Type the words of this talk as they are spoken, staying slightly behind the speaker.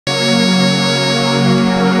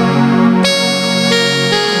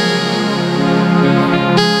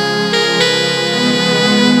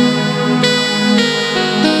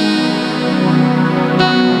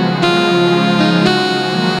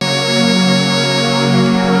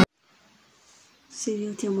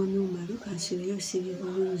Sibyo temo numero kansibeyo sibyo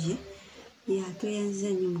bulungi ya tuyanze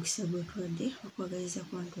nnyo mukisa gwe twadde okwagaliza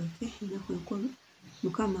kwantu waffe ennaku enkulu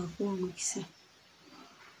mukama akuwa omukisa.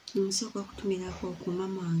 Nsooka kutumirako ku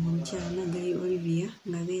mama wange omukyala Nagali Olivia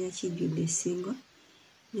ng'abeera Kijjudde Ssingo,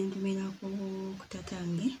 ne ntumirako ku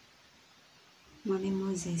tatange Mwami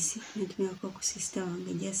Moses, ne ntumirako ku sisita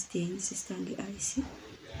wange Justine, sisita wange Alice,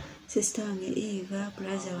 sisita wange Eva,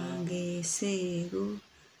 brother wange Seeru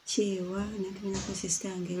Kyewa, ne ntumirako sisita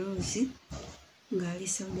wange Rose ng'ali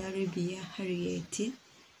Saudi Arabia, Harriet,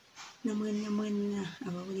 na mwenna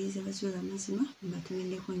abawuliriza abazuula amazima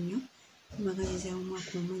mbatumiddeko nnyo mbagaliza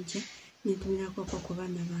omwaka omujja, ne ntumirako ku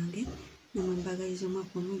baana bange namwe mbagaliza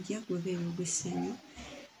omwaka omujja gubeere ogw'essanyu,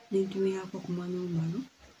 ne ntumirako ku mwana w'omwalo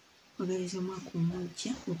mbagaliza omwaka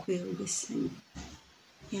omujja okubeera ogw'essanyu.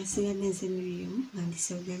 Yansigadde nze Miriam nga ndi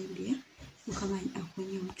Saudi Arabia, Mukama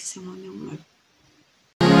akunye omukisa mwana w'omwalo.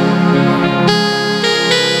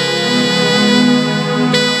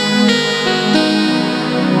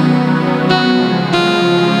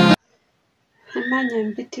 Amanya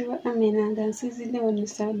mpitibwa Amina nga nsizidde wano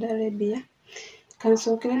Saudi Arabia.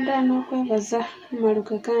 Kansookera ddala n'okwebaza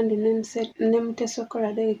Maluka kandi ne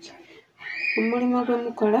Mutesokola Derek omulimu gwe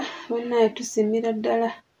mukola, bannaye tusiimira ddala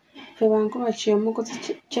ffe bankuba ky'omukozi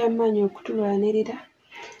ky'amaanyi okutulwanirira.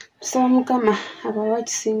 Tusaba Mukama abawa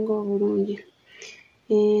kisinga obulungi.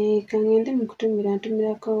 Kangende mu kutumira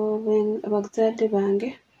ntumirako abazadde bange,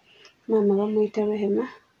 maama bamuyita Rehema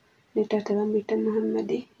ne taata bamuyita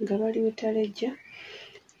Muhammadi nga bali Butalejja.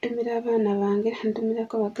 Ntumira abaana bange,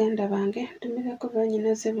 ntumirako baganda bange, ntumirako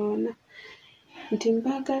bannyinaze boona nti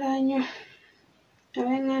mbaagala nnyo.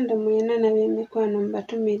 Ab'enganda mwenna n'ab'emikwano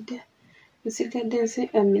mbatumidde. Nsigadde nsi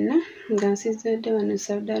Amina nga nsizadde wano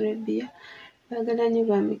Saudi Arabia. Baagala nnyo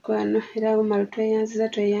ba mikwano era Omaro tweyanziza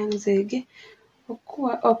tweyanzeege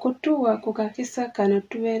okutuwa ku kakisa kano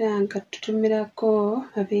tubeera nga tutumirako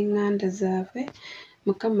ab'enganda zaabwe.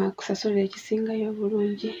 Mukama akusasule ekisingayo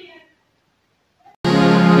obulungi.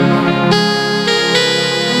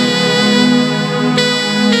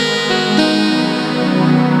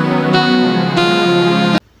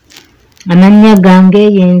 Amannya gange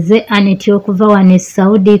yenze Aneti okuva wano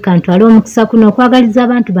Saudi, kantwala omukisa kuno okwagaliza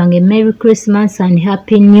abantu bange Merry Christmas and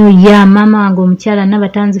Happy New Year. Mama wange omukyala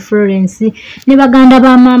Nabatanzi Florence ne baganda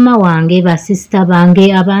ba mama wange, basista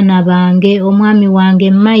bange, abaana bange, omwami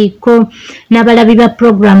wange Michael, n'abalabi ba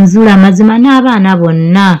program Zuula Amazima n'abaana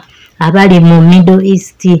bonna abali mu Middle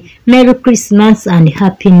East. Merry Christmas and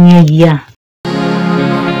Happy New Year.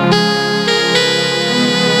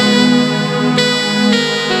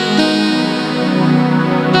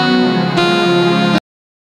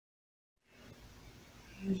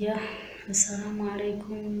 Assalamu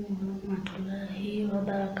alaikum warahmatullahi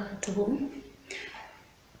wabarakatuh.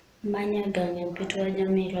 Manya gange mpitwa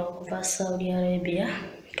Jamila okuva Saudi Arabia.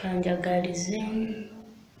 Kanjagalize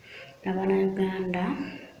n'Abannayuganda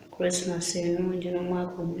Christmas ennungi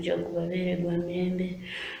n'omwaka omujja gubabeere gwa mirembe.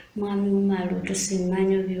 Mwami Omaro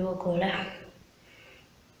tusiimanya by'okola.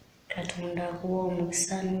 Katonda akuwa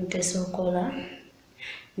omukisa n'Mutesokola.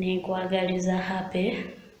 Nenkwagaliza happy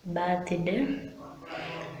birthday.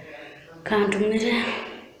 Kantumire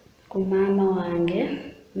ku mama wange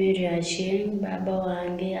Mary Achieng, baba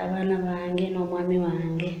wange, abaana bange n'omwami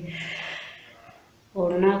wange.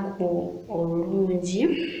 Olunaku olulungi,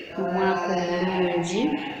 omwaka omulungi,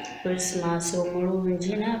 Christmas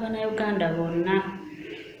omulungi n'Abannayuganda bonna.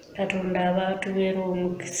 Katonda abatubeera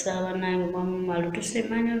omukisa bannange Mwami Omaro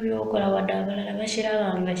tusiimanya by'okola wadde abalala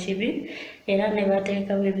bakirabanga kibi era ne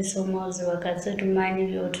bateekawo ebisomoozo bakaze tumanyi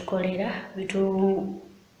by'otukolera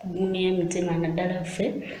bitugumya emitima naddala ffe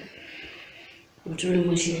tuli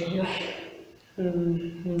mu kyeyo.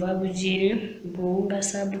 Nva Bugiri, Buwunga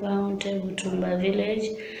Sub-County, Butumba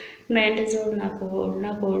Village. Mbeereza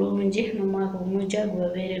olunaku olungi n'omwaka omujja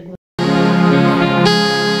gubabeere gwa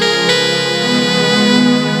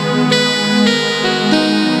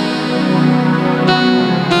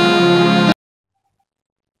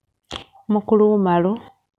Mukulu Omaro,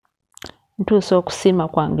 ntuuse okusiima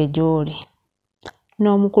kwange gy'oli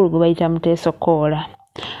n'omukulu gwe bayita Mutesokola.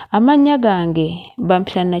 Amannya gange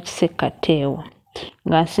bampita Nakiseka Teewo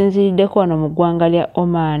nga nsinziriddeko wano mu ggwanga lya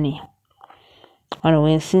Oman. Wano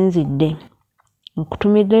we nsinzidde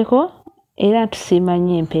nkutumiddeko era ntusiima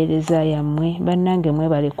nnyo empeereza yammwe. Bannange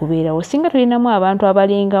mwebale kubeerawo singa tulinamu abantu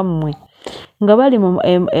abalinga mmwe nga bali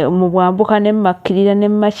mu bwambuka ne mumakkirira ne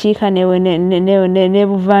mumakiika ne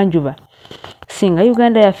buvanjuba. Singa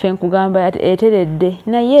Uganda yaffe nkugamba eteredde,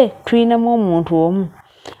 naye tulinamu omuntu omu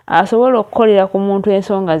asobola okukolera ku muntu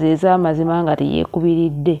ensonga ze ez'amazima nga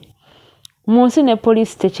teyeekubiridde. Mu nsi ne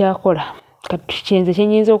poliisi tekyakola kyenze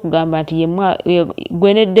kyenyinza okugamba nti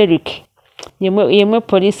gwe ne Derrick yemwe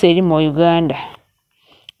poliisi eri mu Uganda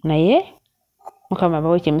naye Mukama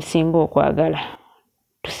bawe kyemusinga okwagala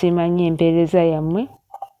tusiima nnyo empeereza yammwe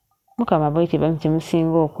Mukama bawe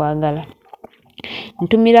kyemusinga okwagala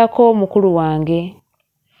ntumirako mukulu wange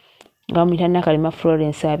nga bamuyita Nakalema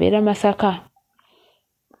Florence abeera Masaka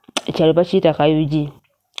ekyalo bakiyita Kayugi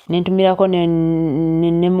nentumirako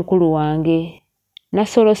ne mukulu wange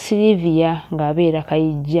Nasolo Silivia ng'abeera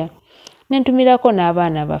Kayijja nentumirako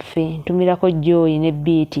n'abaana baffe ntumirako Joy ne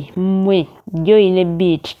Beat mmwe Joy ne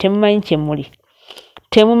Beat temumanyi kye muli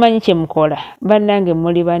temumanyi kye mukola bannange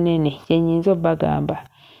muli banene kyenyinza obbagamba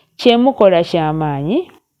kye mukola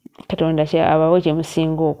ky'amaanyi Katonda abawe kye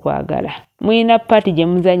musinga okwagala mulina paati gye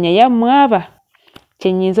muzannya yammwe aba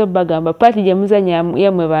kyenyinza obbagamba paati gye muzannya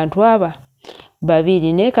yammwe bantu aba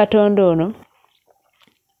babiri naye Katonda ono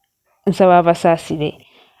nsaba abasaasire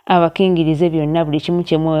abakingirize byonna buli kimu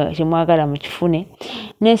kye mwagala mu kifune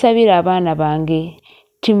nensabira abaana bange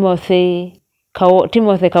Timothy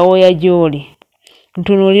Kawoya Gyoli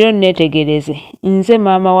ntunuulira onneetegereze nze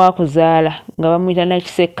maama wa kuzaala nga bamuyita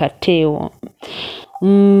Nakiseka Tteewo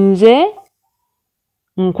nze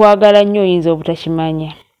nkwagala nnyo oyinza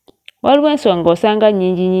obutakimanya waliwo ensonga osanga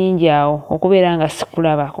nnyingi awo okubeera nga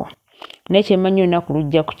sikulabako naye kyemmanyi olunaku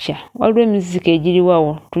lujja kukya waliwo emiziziko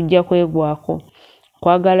egiriwawo tujja kwegwako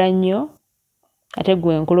kwagala nnyo ate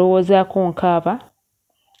gwe nkulowoozaako nkaaba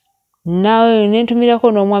naawe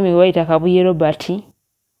nentumirako n'omwami we bayita Kabuye Robert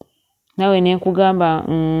naawe nenkugamba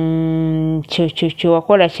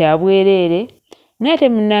kyewakola kya bwereere naye ate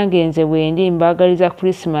munnange nze bwendi mbaagaliza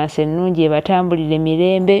Christmas ennungi ebatambulire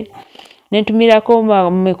mirembe nentumirako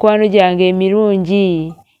mu mikwano gyange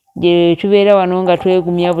emirungi gye tubeera wano nga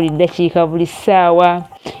twegumya buli ddakiika buli ssaawa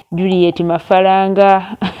Juliet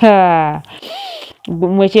Mafalanga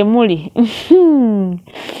mwe kye muli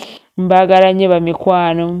mbaagala nnyo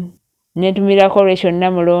bamikwano nentumirako Rachel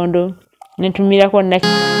Namulondo nentumirako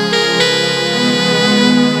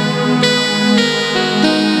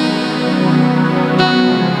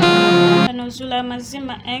Zula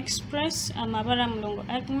Mazima Express, Amabara Mulongo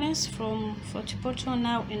Agnes from Fort Portal,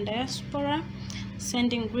 now in diaspora,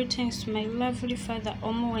 sending greetings to my lovely father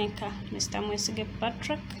Omuwenka, Mr. Mwesige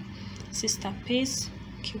Patrick, Sister Peace,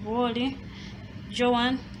 Kiwoli,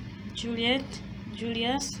 Joan, Juliet,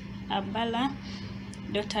 Julius, Abala,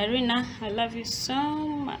 Dr. Rina. I love you so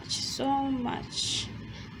much, so much.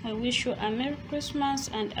 I wish you a Merry Christmas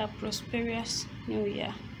and a prosperous New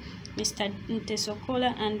Year. Mr.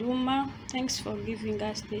 Ntesokola and Uma, thanks for giving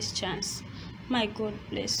us this chance. My God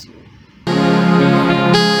bless you.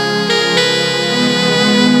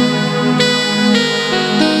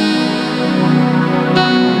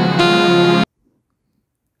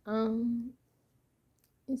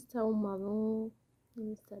 Mr. Umaru,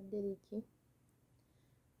 Mr. Derrick,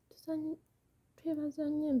 twebaza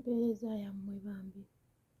nnyo empeereza yammwe bambi.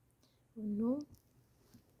 Ono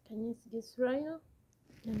Kanyesige Israel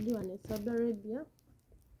ndi wano Saudi Arabia,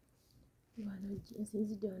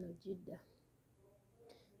 nsinzidde wano Jidda.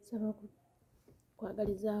 Nsaba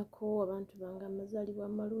kwagalizaako abantu bange amazaalibwa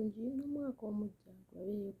amalungi n'omwaka omujja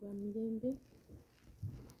gwabeere gwa mirembe.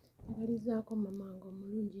 Kwagalizaako mamange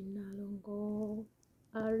omulungi Nalongo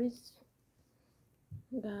Aris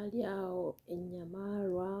ng'ali awo e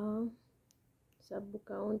Nyamarwa Sub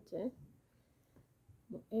County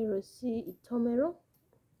mu LC Itomero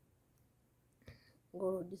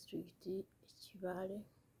Ngoro District Ekibale.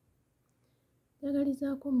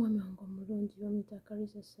 Njagalizaako omwami wange omulungi bamuyita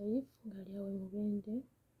Karisa Saif ng'ali awo Mubende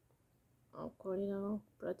akolera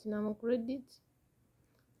Platinum Credit.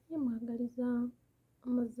 Ye mwagaliza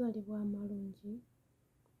amazaalibwa amalungi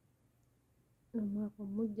n'omwaka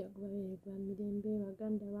omujja gubabeere gwa mirembe.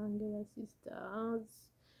 Baganda bange ba sisters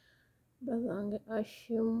bazange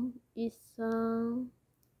Ashim, Isa,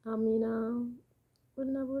 Amina,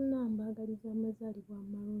 bonna mbaagaliza amazaalibwa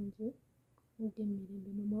amalungi n'emirembe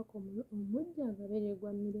n'omwaka omujja gabeere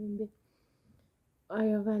gwa mirembe.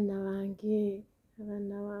 Ayo abaana bange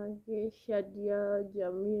Shadia,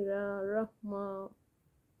 Jamila, Rahma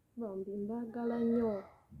bambi mbaagala nnyo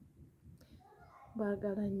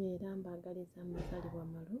era mbaagaliza amazaalibwa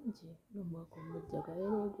amalungi n'omwaka omujja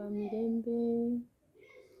gabeere gwa mirembe.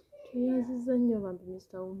 Tweyaziza nnyo bambi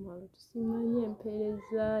Mr. Umaru, tusiima nnyo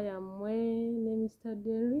empeereza yammwe ne Mr.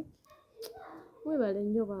 Derrick. Mwebale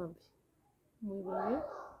nnyo bambi,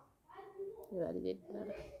 mwebalire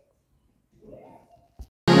ddala.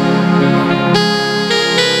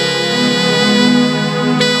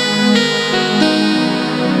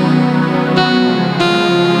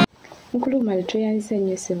 Mukulu Umaru tweyanze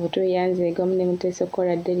nnyo ssebo, tweyanze gamu ne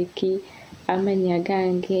Muteesokola Derrick, Amannya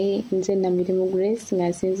gange nze Namirimu Grace nga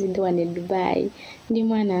nsinzidde wano e Dubai. Ndi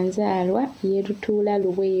mwana nzaalwa ye Lutuula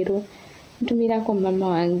Luweero. Ntumirako mama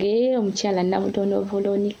wange omukyala Namutono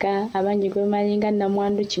Veronica abangi gwe bamanyi nga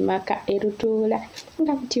Namwandu Kimaka e Lutuula.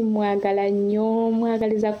 Nga muti mwagala nnyo,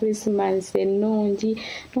 mwagaliza Christmas ennungi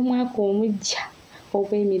n'omwaka omujja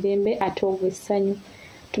ogw'emirembe ate ogw'essanyu.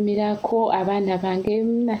 Tumirako abaana bange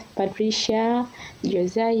Patricia,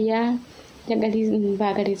 Josiah,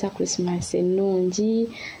 mbagaliza Christmas ennungi.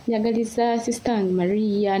 Njagaliza sister wange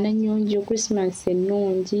Maria Nanyonjo Christmas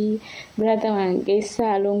ennungi. Brother wange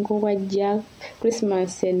Saalongo wajja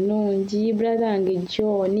Christmas ennungi. Brother wange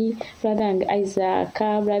John, brother wange Isaac,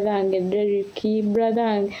 brother wange Derek, brother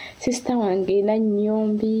wange sister wange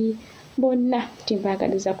Nanyombi. Bonna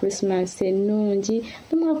timbagaliza Christmas ennungi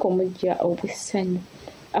n'omwaka omujja ogw'essanyu.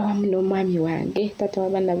 Awamu n'omwami wange taata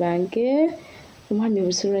w'abaana bange Omwami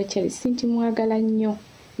Busirwa Charles ntimwagala nnyo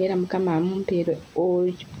era Mukama amumpeere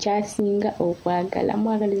kyasinga okwagala.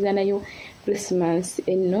 Mwagaliza nayo Christmas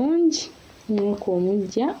ennungi n'omwaka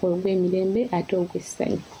omujja ogw'emirembe ate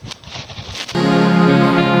ogw'essanyu.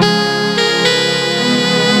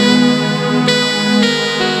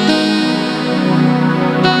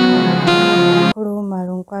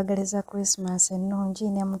 Nkwagaliza Christmas ennungi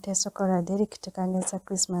ne Muteesoko Derek tukagaliza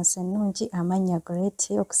Christmas ennungi amannya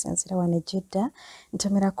Great okusinzira wano e Jeddah.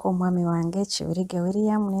 Ntumirako omwami wange Kibirige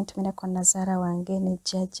William, ne ntumirako Nazaara wange ne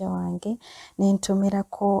jjajja wange, ne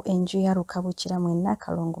ntumirako enju ya Rukabukira mwenna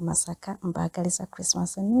Kalungu Masaka. Mbagaliza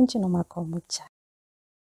Christmas ennungi n'omwaka omujja.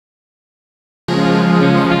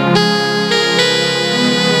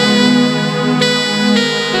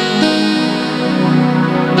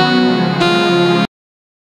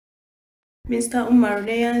 Mr. Umar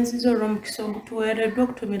neyanziza olw'omukisa ogutuweereddwa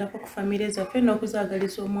okutumirako ku famire zaffe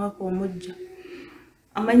n'okuzaagaliza omwaka omujja.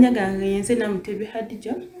 Amannya gange yenze Namutebi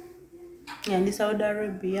Hadija, ndi Saudi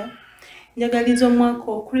Arabia. Njagaliza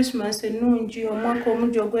omwaka o Christmas ennungi, omwaka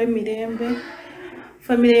omujja ogw'emirembe,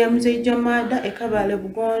 famire ya Muzeeyi Jamada e Kabale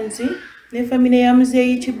Bugonzi, ne famire ya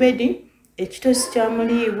Muzeeyi Kibedi ekitosi kya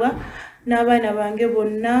Muliibwa, n'abaana bange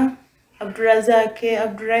bonna Abdurazake,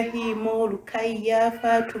 Abdurahimu, Lukaya,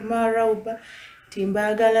 Fatuma, Rauba,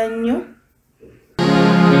 timbagala nnyo.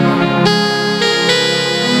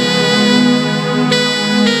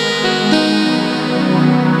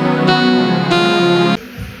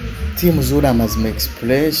 Timu Zura Mazima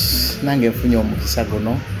Express nange nfunye omukisa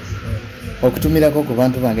guno okutumirako ku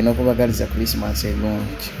bantu bange n'okubagaliza Christmas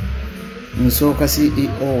ennungi. Nsooka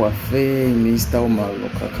CEO waffe Mr. Omar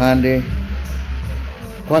Kakande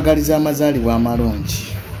kwagaliza amazaalibwa amalungi.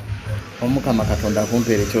 Omukama Katonda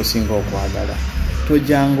akumpeere ky'osinga okwagala.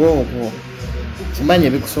 Tojjanga okwo. Kimanye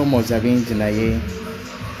ebikusoomooza bingi naye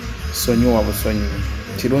sonyiwa busonyi.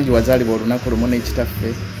 Kirungi wazaalibwa olunaku lumu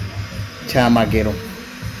n'ekitaffe ky'amagero.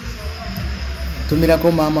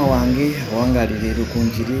 Tumirako maama wange awangalira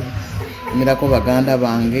erukunjiri. Tumirako baganda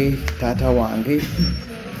bange, taata wange.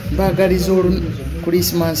 Mbagaliza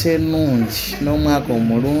Christmas ennungi n'omwaka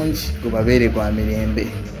omulungi gubabeere gwa mirembe.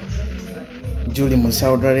 Juli mu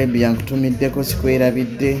Saudi Arabia nkutumiddeko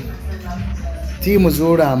sikwerabidde. Tiimu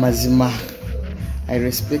Zuula amazima. I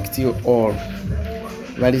respect you all.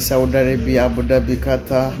 Bali Saudi Arabia, Abu Dhabi,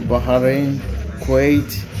 Qatar, Bahrain,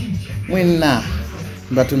 Kuwait. Mwenna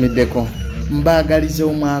mbatumiddeko. Mbagaliza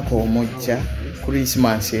omwaka omujja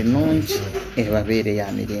Christmas ennungi ebabeere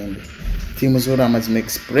ya mirembe. Timu Zura Mazima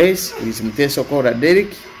Express with Muteesoko Derek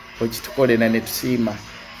okitukolera ne tusiima.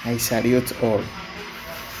 I salute all.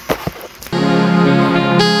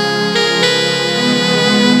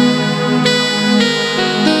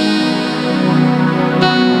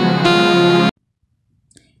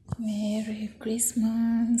 Merry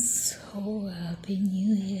Christmas, oh happy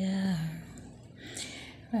new year.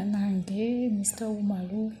 Nange Mr.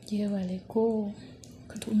 Umaru jebaleko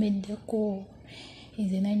kutumiddeko.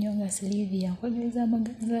 Nze Nanyonga Sylvia nkwagaliza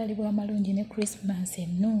amazaalibwa amalungi ne Christmas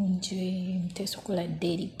ennungi. Muteesoko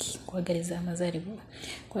Derek nkwagaliza amazaalibwa,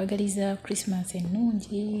 nkwagaliza Christmas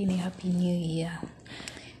ennungi ne happy new year.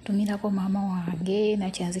 Tumirako maama wange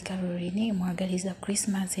Nakyanzi Caroline mwagaliza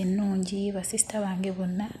Christmas ennungi. Basista bange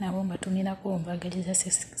bonna nabo mbatumirako mbagaliza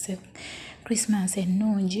Christmas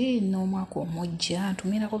ennungi n'omwaka omujja.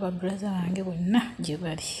 Ntumirako babrother bange bonna gye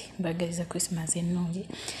bali mbagaliza Christmas ennungi.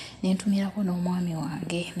 Ne ntumirako n'omwami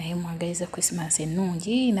wange naye mwagaliza Christmas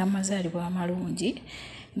ennungi n'amazaalibwa amalungi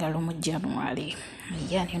nga lumu January.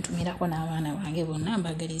 Ne ntumirako n'abaana bange bonna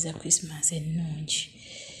mbagaliza Christmas ennungi.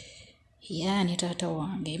 Ne taata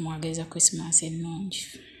wange mwagaliza Christmas ennungi.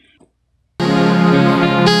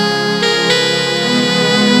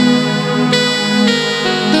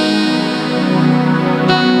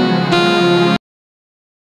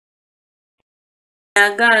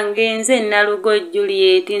 Gange nze Nalugo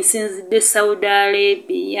Juliet nsinzidde Saudi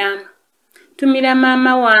Arabia. Ntumira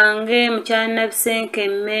maama wange mukyala Nabisenke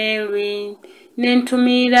Mary.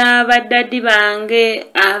 Nentumira baddadi bange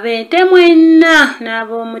ab'ente mwenna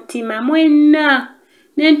n'ab'omutima mwenna.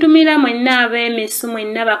 Nentumira mwenna ab'emisu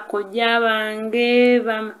mwenna bakojja bange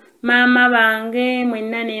maama bange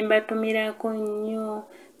mwenna nembatumirako nnyo.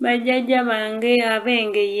 Bajjajja bange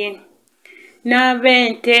ab'engeye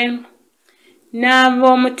n'ab'ente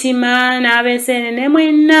n'ab'omutima n'ab'enseenene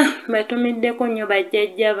mwenna batumiddeko nnyo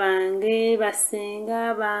bajjajja bange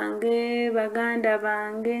basenga bange baganda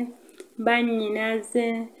bange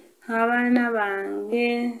bannyinaze abaana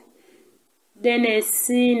bange Dennis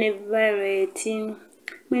ne Violet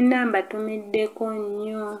mwenna mbatumiddeko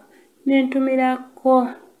nnyo. Nentumirako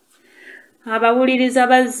abawuliriza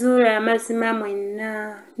bazuula amazima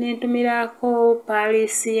mwenna. Nentumirako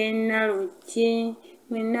Paris y'Ennaluggi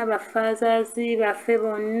mwenna bafaazazi baffe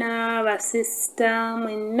bonna basisita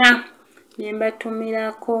mwenna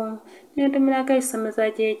nembatumirako. Nentumirako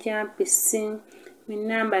ekisomoza ky'ekyampisi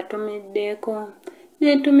mwenna mbatumiddeko.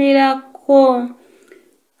 Nentumirako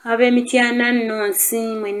ab'Emityana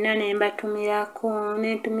Nnonsi mwenna nembatumirako.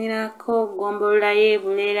 Nentumirako Gombolola y'e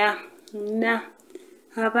Bulera mwenna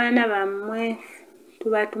abaana bammwe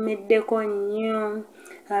tubatumiddeko nnyo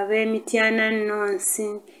ab'Emityana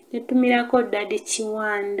Nnonsi. Netumirako Dadi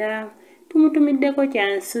Kiwanda tumutumiddeko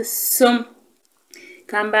kyansusso.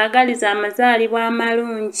 Kambaagaliza amazaalibwa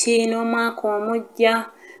amalungi n'omwaka omujja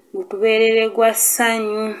gutubeerere gwa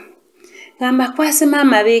ssanyu. Kambakwase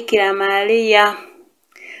maama Biikira Maaliya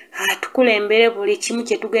atukulembere buli kimu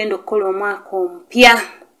kye tugenda okukola omwaka omupya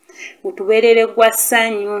gutubeerere gwa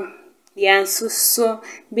ssanyu byansusso.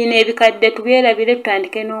 Bino ebikadde tubyerabire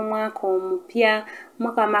tutandike n'omwaka omupya.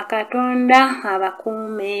 Mukama Katonda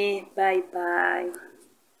abakuume. Bye bye.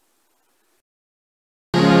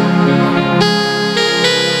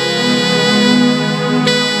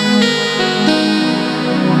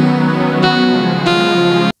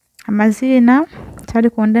 Amazina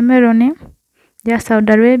Talikunde Meloni ya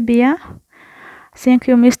Saudi Arabia. Thank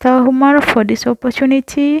you Mr. Humar for this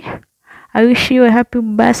opportunity. I wish you a happy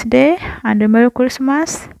birthday and a Merry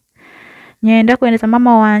Christmas. Nyenda kuendeza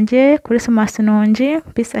mama wanje Christmas nungi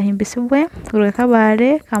pisa himbisibwe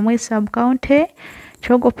Kabale Kamwe Sub County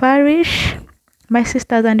Chogo Parish. My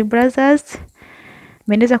sisters and brothers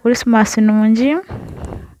mendeza Christmas nungi.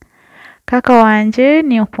 Kaka wanje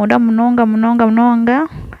ni upunda munonga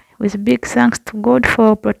with big thanks to God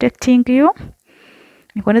for protecting you.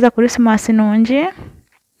 Nikuendeza Christmas nungi.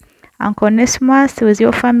 Uncle Nesmas with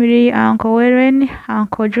your family, Uncle Warren,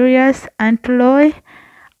 Uncle Julius, Aunt Loy.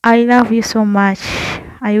 I love you so much.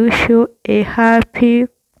 I wish you a happy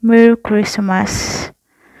Merry Christmas.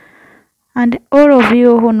 And all of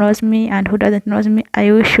you who knows me and who doesn't know me,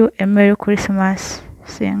 I wish you a Merry Christmas.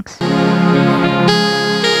 Thanks.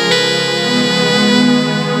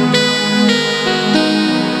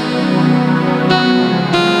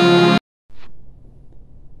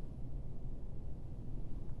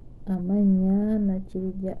 Amanya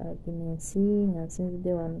Nakirija Agnes nga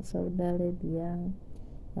nsinzidde wano Saudi Arabia.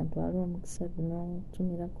 Ntwala omukisa guno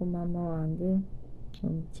kutumirako maama wange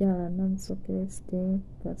omukyala Namusokere Site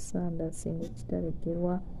Kasanda Singo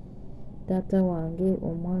Kitalekerwa, taata wange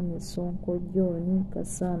omwami Sonko John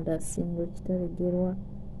Kasanda Singo Kitalekerwa,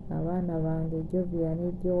 abaana bange Jovia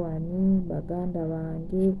ne Joani, baganda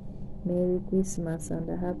bange Merry Christmas and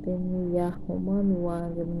Happy New Year. Omwami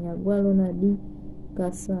wange Munyagwa Ronald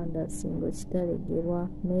Kasanda Singo Kitalekerwa,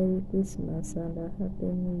 Merry Christmas and Happy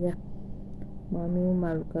New Year. Mwami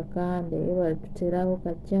Umaruka Kande batuteraho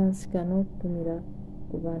kachansi kano okutumira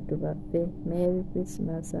ku bantu baffe. Merry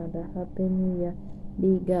Christmas and Happy New Year.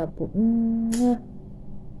 Big up.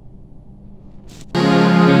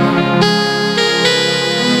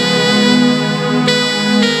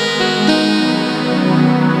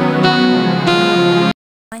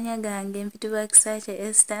 Amanya gange mpitibwa Kisaakye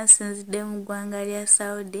Esther nsinzidde mu ggwanga lya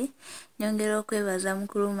Saudi. Nyongera okwebaza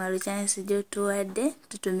mukulu Umaru chansi gy'otuwadde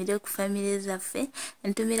tutumire ku famire zaffe.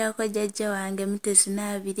 Ntumirako jjajja wange Mutesi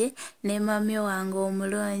Naabire ne mami wange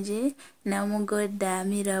omulungi Namugoda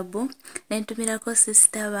Mirabu. Nentumirako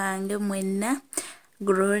sister bange mwenna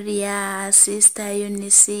Gloria, Sister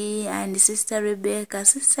Eunice, and Sister Rebecca,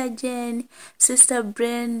 Sister Jane, Sister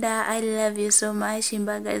Brenda. I love you so much.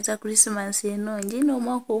 Mbagaliza Christmas enungi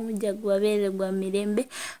n'omwaka omujja gubabeere gwa mirembe.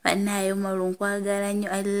 Bannaayo Umaru nkwagala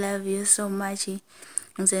nnyo. I love you so much.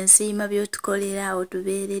 Nze nsiima by'otukolera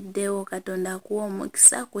otubeereddewo. Katonda akuwa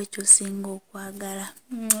omukisa ku ekyo singa okwagala.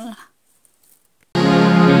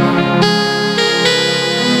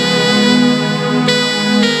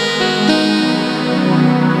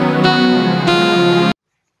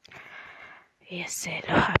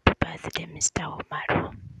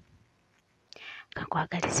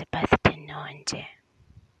 nkwagaliza birthday ennungi.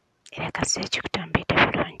 Era kase ekikutambidde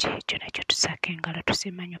bulungi ekyo nakyo tusaaka engalo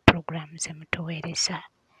tusimanya puroguramu ze mutuweereza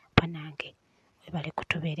banange. Webale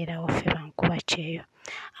kutubeererawo ffe bankuba kyeyo.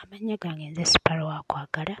 Amannya gange nze Siparo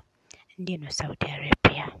Wakwagala, ndi eno Saudi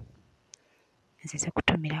Arabia. Nzize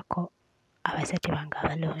kutumirako abazadde bange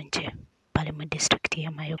abalungi bali mu disitulikiti y'e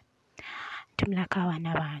Mayo. Ntumirako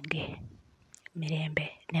abaana bange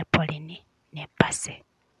Mirembe ne Pauline ne Pase.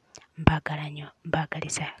 Mbagala nnyo,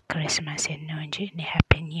 mbagaliza Christmas ennungi ne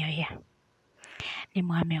Happy New Year. Ne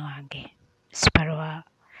mwami wange Siparo wa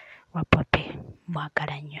Bobby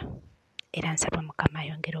mwagala nnyo. Era nsaba Mukama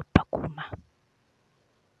ayongere obbakuuma.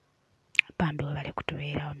 Bambi webale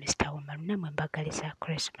kutubeerawo Mr. Womalu, nammwe mbagaliza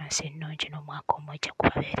Christmas ennungi n'omwaka omujja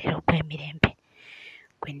kubabeerera ogw'emirembe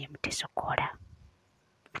gwe ne mutesokola.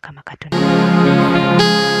 Mukama Katonda.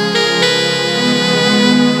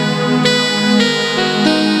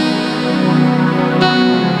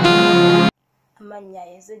 Amannya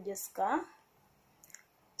yenze Jessica.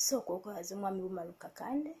 Sooka okwaza omwami Womalu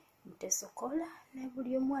Kakande mutesokola ne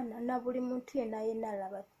buli omwana na buli muntu yenna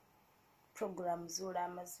alaba program Zuula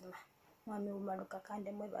Amazima. Mwami Womalu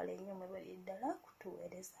Kakande mwebale nnyo, mwebale ddala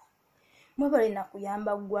kutuweereza. Mwebale na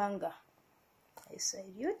kuyamba ggwanga. I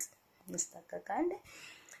salute Mr. Kakande.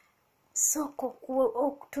 Sooka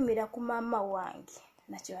okutumira ku maama wange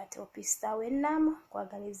nakyo ate opista w'ennaama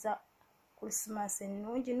kwagaliza Christmas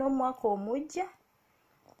ennungi n'omwaka omujja.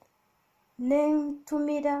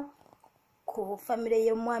 Nentumira ku famire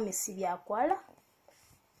y'omwami Sibyakwala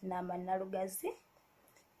n'Amanalugazi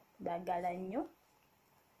bagala nnyo.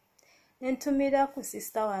 Nentumira ku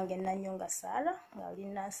sister wange Nanyonga Sara ng'ali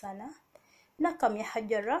Nansana, Nakamya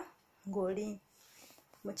Hajara ng'oli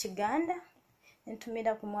mu Kiganda.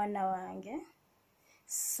 Nentumira ku mwana wange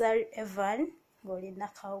Sari Evan ng'oli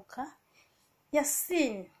Nakawuka,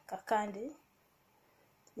 Yasin Kakande,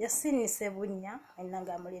 Yasin Sebunya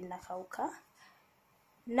nga muli Nakawuka,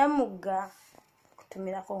 Namuga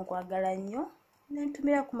kutumirako nkwagala nnyo.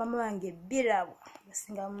 Nentumira ku mama wange Birabwa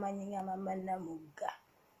yasinga mumanyi nga mama Namuga.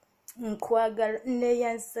 Nkwagala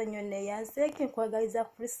neyanza nnyo neyanzeeke nkwagaliza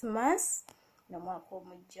Christmas n'omwaka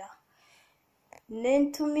omujja.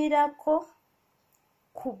 Nentumirako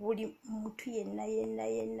ku buli muntu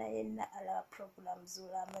yenna alaba program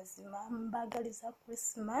Zuula Amazima. Mbagaliza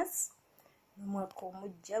Christmas n'omwaka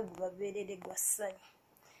omujja gubabeerere gwa ssanyu.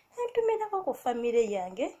 Nentumirako ku famire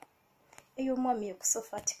yange ey'omwami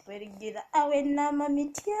Yekusofati Kwerigira aw'ennaama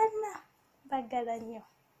Mityana mbagala nnyo.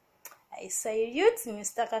 I salute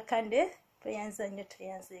Mr. Kakande, toyanza nnyo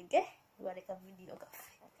toyanzege, baleka video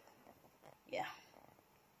gaffe. Yeah.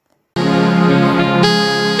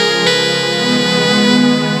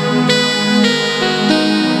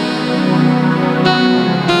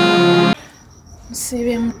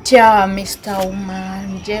 Msibe mutya Mr.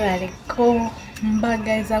 Womalu gyebaleko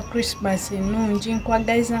mbagaliza Christmas ennungi,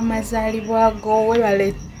 nkwagaliza amazaalibwa go,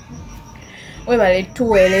 webale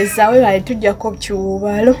tuweereza, webale tujjako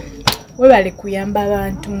kiwuubalo, webale kuyamba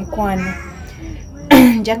abantu mukwano.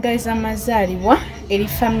 Njagaliza amazaalibwa eri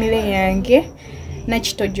famire yange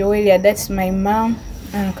Nakito Joelia, that's my mom,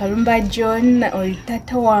 Kalumba John oli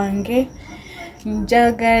tata wange.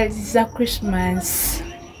 Njagaliza Christmas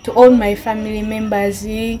to all my family members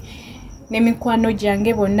n'emikwano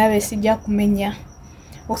gyange bonna besijja kumenya.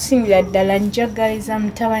 Okusingira ddala njagaliza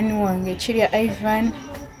mutabani wange Kirya Ivan,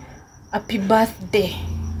 happy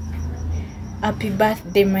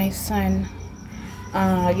birthday my son.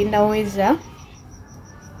 Agenda weza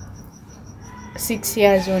 6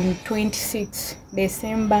 years on 26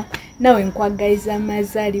 December. Nawe nkwagaliza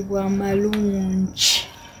amazaalibwa amalungi.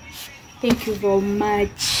 Thank you very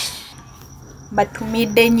much.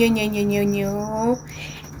 Batumidde nnyo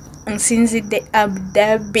nsinzidde Abu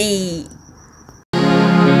Dhabi.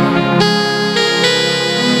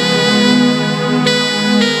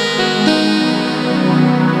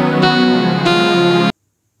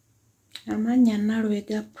 Amanya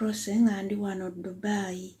Nalwega Prose nga ndi wano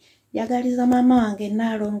Dubai. Njagaliza maama wange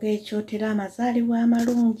Nalonga ekyotera amazaalibwa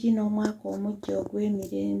amalungi n'omwaka omujja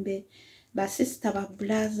ogw'emirembe. Basista ba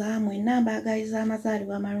brother mwenna mbagaliza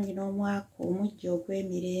amazaalibwa amalungi n'omwaka omujja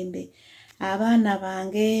ogw'emirembe. Abaana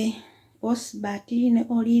bange Osbert ne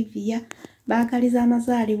Olivia bagaliza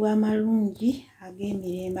amazaalibwa amalungi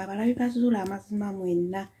ag'emirembe. Abalabi ba Zuula Amazima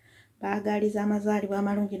mwenna bagaliza amazaalibwa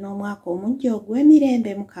amalungi n'omwaka omujja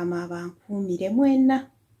ogw'emirembe. Mukama abankuumire mwenna.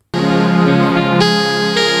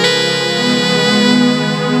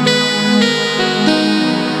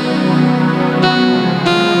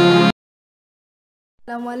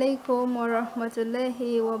 Assalamu alaikum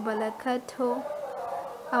warahmatullahi wabarakatuh.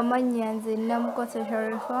 Amannya nze Namukosa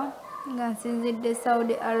Sharifa nga nsinzidde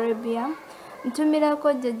Saudi Arabia.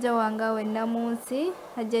 Ntumirako jjajja wange wenna mu nsi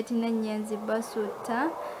Hajjati Nannyanzi Basuta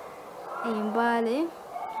Embale.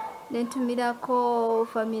 Nentumirako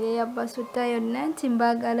famire ya Basuta yonna nti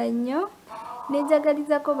mbaagala nnyo.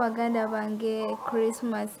 Nenjagalizako baganda bange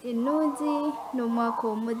Christmas ennungi n'omwaka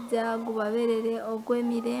omuggya gubabeerere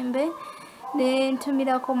ogw'emirembe.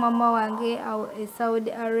 Nentumirako mama wange e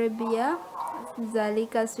Saudi Arabia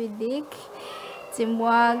Zalika Swidik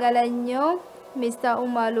timwagala nnyo. Mr.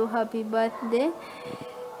 Umaru happy birthday.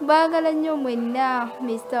 Baagala nnyo mwenna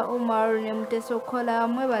Mr. Umaru ne Mutesokola,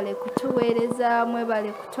 mwebale kutuweereza,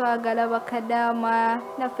 mwebale kutwagala bakadaama,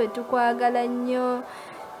 naffe tukwagala nnyo.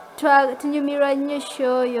 Tunyumirwa nnyo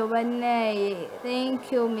show yo bannaye.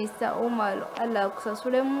 Thank you Mr. Umaru, Allah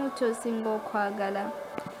akusasulemu ky'osinga okwagala.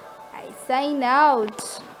 I sign out.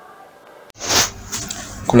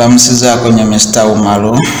 Kulamusizaako nnyo Mr.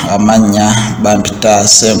 Umaru, amannya bampita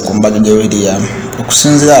Senkumbagije William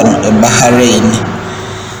okusinziira e Bahrain.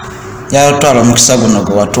 Yatwala omukisa guno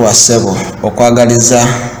gwe watuwa ssebo okwagaliza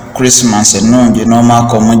Christmas ennungi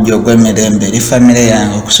n'omwaka omujja ogw'emirembe eri famire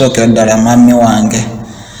yange, okusookera ddala mami wange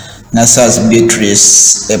Nasaz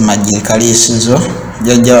Beatrice Emagi Kaliisizo,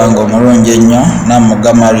 jjajja wange omulungi ennyo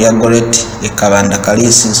Namugga Maria Goretti e Kabanda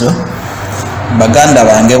Kaliisizo, baganda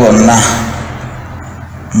bange bonna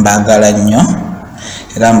mbaagala nnyo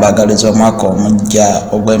era mbaagaliza omwaka omujja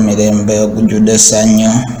ogw'emirembe ogujjudde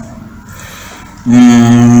essanyu.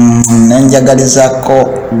 Nenjagalizako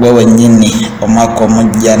gwe wennyini omwaka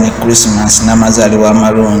omujja ne Christmas n'amazaalibwa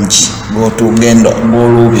amalungi g'otugenda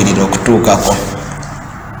gw'oluubirira okutuukako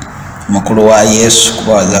mukulu wa Yesu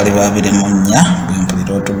kuba wazaalibwa 24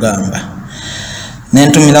 bwempulira otugamba.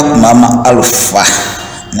 Nentumira ku mama Alpha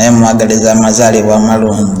naye mwagaliza amazaalibwa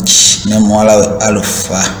amalungi ne muwala we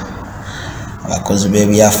Alpha, abakozi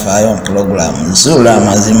b'ebyafaayo mu pulogulaamu Zuula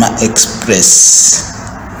Amazima Express.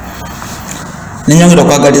 Ninyongera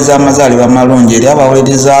okwagaliza amazaalibwa amalungi eri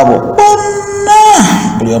abawuliriza abo bonna,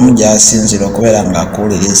 buli omu gy'asinzira okubeera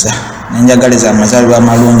ng'akuwuliriza. Nenjagaliza amazaalibwa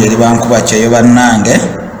amalungi eri bankuba kyeyo bannange,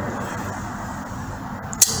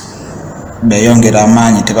 beeyongera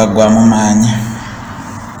amaanyi tebaggwamu maanyi.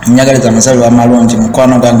 Njagaliza amazaalibwa amalungi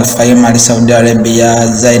mukwano gwange Faimali Saudi Arabia,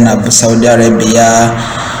 Zainab Saudi Arabia,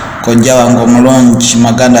 kojja wange omulungi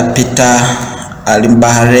Maganda Peter ali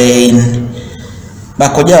Bahrain,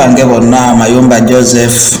 bakojja wange bonna Mayumba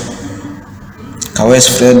Joseph, Kawes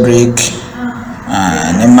Frederick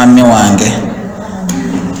ne mami wange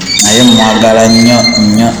naye mwagala nnyo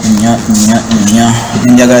nnyo nnyo nnyo nnyo.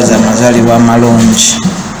 Njagaliza amazaalibwa amalungi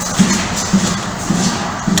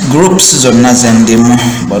groups zonna zendimu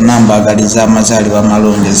bonna mbaagaliza amazaalibwa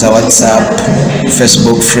amalungi za WhatsApp,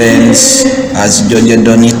 Facebook friends as George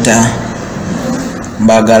Donita,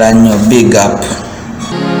 mbaagala nnyo, big up.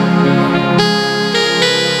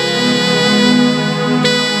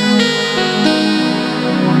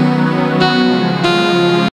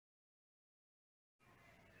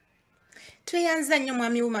 Tweyanza nnyo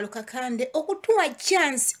mwami Umaru Kakande okutuwa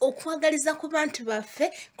chance okwagaliza ku bantu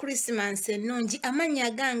baffe Christmas ennungi.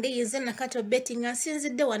 Amannya gange yenze Nakato Betty nga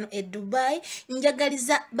nsinzidde wano e Dubai.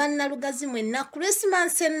 Njagaliza bannalugazi mwenna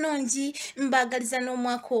Christmas ennungi, mbaagaliza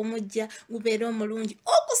n'omwaka omujja gubeere omulungi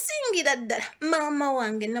okusingira ddala maama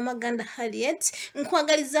wange Namaganda Harriet.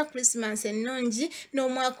 Nkwagaliza Christmas ennungi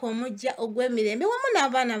n'omwaka omujja ogw'emirembe wamu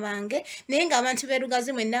n'abaana bange, naye ng'abantu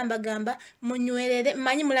b'erugazi mwenna mbagamba munywerere,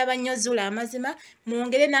 manyi mulaba nnyo Zuula Amazima,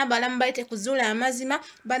 mwongere n'abalamu bayite ku Zuula Amazima.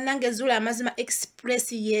 Bannange Zuula Amazima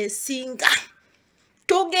Express yesinga,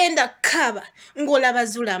 togenda kaba ng'olaba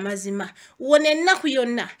Zuula Amazima, wona ennaku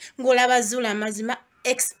yonna ng'olaba Zuula Amazima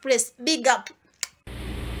Express. Big up.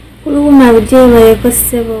 Kuluma bujeebayeko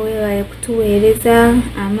ssebo, weebaye kutuweereza.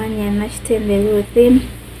 Amannya Nakitende Ruth,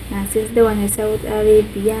 nansizidde wano e Saudi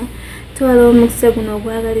Arabia. Twala omukisa guno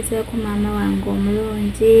ogwagalizaako maama wange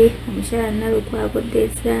omulungi omukyala Nalukwago de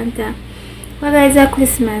Santa. Kwagaliza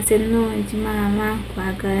Christmas ennungi maama,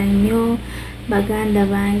 kwagala nnyo. Baganda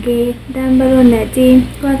bange Damba Ronald,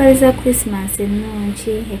 kwagaliza Christmas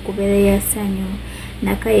ennungi ekubeere ya ssanyu.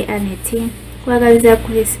 Nakayi Aneti, kwagaliza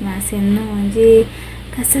Christmas ennungi.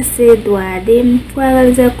 Kasase Edward,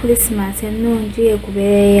 kwagaliza Christmas ennungi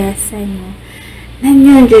ekubeere ya ssanyu.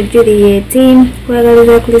 Nanyonjo Juliet,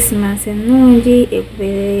 kwagaliza Christmas ennungi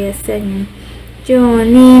ekubeere ya ssanyu.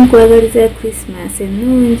 John, kwagaliza Christmas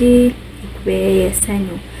ennungi ekubeere ya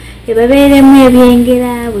ssanyu. Ebabeeremu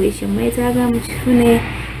ebyengera, buli kimu mwetaaga mukifune,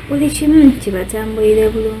 buli kimu kibatambulire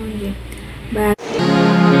bulungi.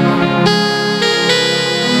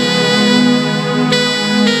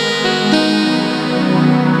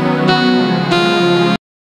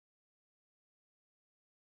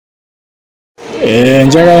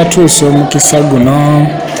 njagala tuusa omukisa guno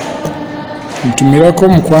ntumireko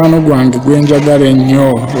mukwano gwange gwenjagala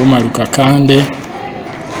ennyo Lumaluka Kande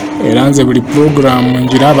era nze buli puroguramu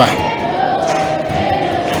njiraba.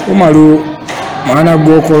 Lumalu mwana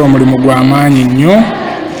gw'okola omulimu gw'amaanyi nnyo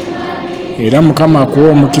era Mukama akuwa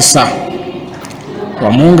omukisa.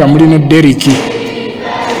 Wamu nga muli ne Deriki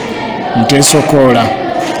Nteesokoola.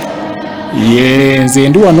 Nze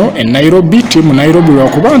ndi wano e Nairobi, tiimu Nairobi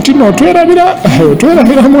lwakuba nti no otwerabira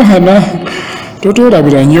mwana,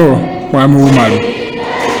 totwerabira nnyo mwami Lumalu.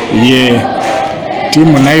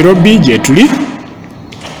 Tiimu Nairobi gye tuli,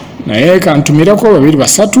 naye kantumireko babiri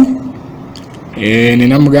basatu.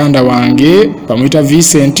 Nina muganda wange bamuyita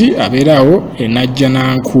Vincent abeerawo e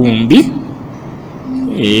Najjanankumbi,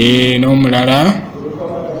 n'omulala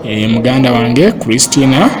muganda wange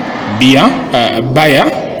Christina Baya,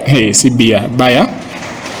 si Bia Baya,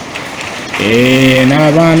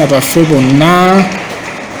 n'abaana baffe bonna,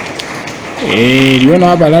 eriyo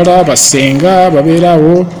n'abalala basenga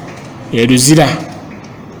babeerawo e Luzira.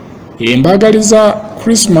 Mbagaliza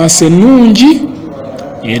Christmas ennungi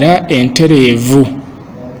era entereevu,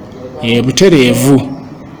 butereevu.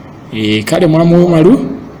 Kale mwami Lumalu,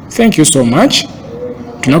 thank you so much,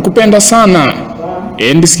 tunakupenda sana.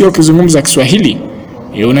 Ndisikia ukizungumza Kiswahili,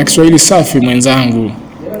 una Kiswahili safi mwenzangu,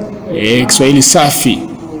 Kiswahili safi.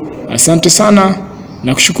 Asante sana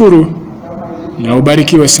na kushukuru na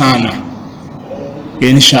ubarikiwe sana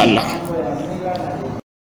inshallah.